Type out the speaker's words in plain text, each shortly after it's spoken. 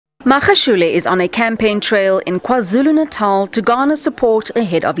Magashule is on a campaign trail in KwaZulu-Natal to garner support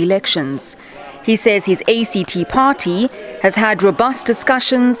ahead of elections. He says his ACT party has had robust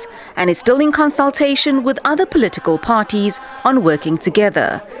discussions and is still in consultation with other political parties on working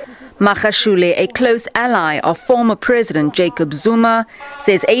together. Magashule, a close ally of former President Jacob Zuma,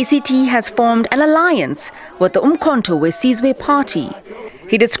 says ACT has formed an alliance with the Umkhonto weSizwe party.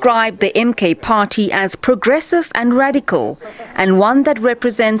 He described the MK party as progressive and radical, and one that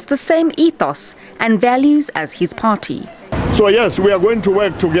represents the same ethos and values as his party. So yes, we are going to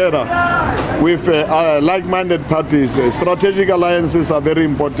work together with like-minded parties. Strategic alliances are very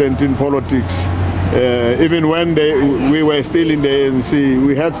important in politics. Even when we were still in the ANC,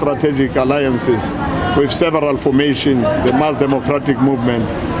 we had strategic alliances with several formations, the mass democratic movement.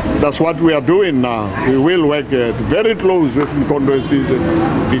 That's what we are doing now. We will work very close with Umkhonto weSizwe,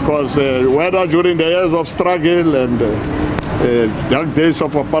 because whether during the years of struggle and dark days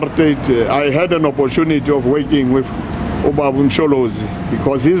of apartheid, I had an opportunity of working with Umkhonto,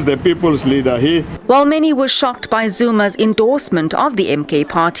 because he's the people's leader. While many were shocked by Zuma's endorsement of the MK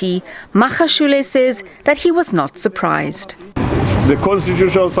party, Magashule says that he was not surprised. The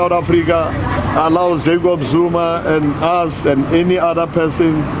Constitution of South Africa allows Jacob Zuma and us and any other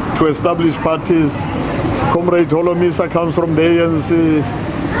person to establish parties. Comrade Holomisa comes from the ANC.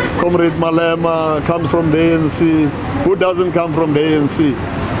 Comrade Malema comes from the ANC. Who doesn't come from the ANC?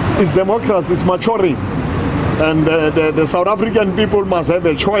 It's democracy, it's maturing. And the South African people must have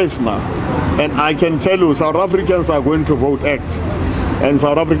a choice now. And I can tell you, South Africans are going to vote ACT. And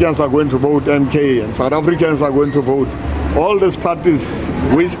South Africans are going to vote MK. And South Africans are going to vote all these parties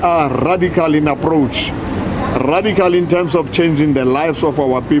which are radical in approach. Radical in terms of changing the lives of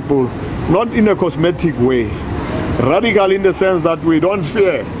our people, not in a cosmetic way. Radical in the sense that we don't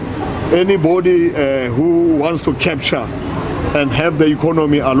fear anybody who wants to capture and have the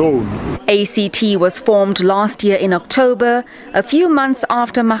economy alone. ACT was formed last year in October, a few months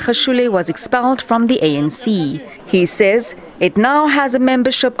after Magashule was expelled from the ANC. He says it now has a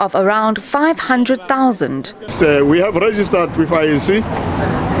membership of around 500,000. We have registered with ANC.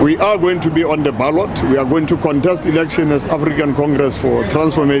 We are going to be on the ballot. We are going to contest election as African Congress for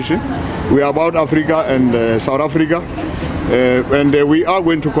Transformation. We are about Africa and South Africa. And we are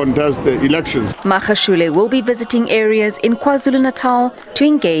going to contest the elections. Magashule will be visiting areas in KwaZulu-Natal to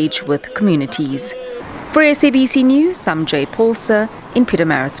engage with communities. For SABC News, I'm Jade Paulser in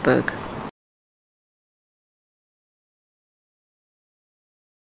Pietermaritzburg.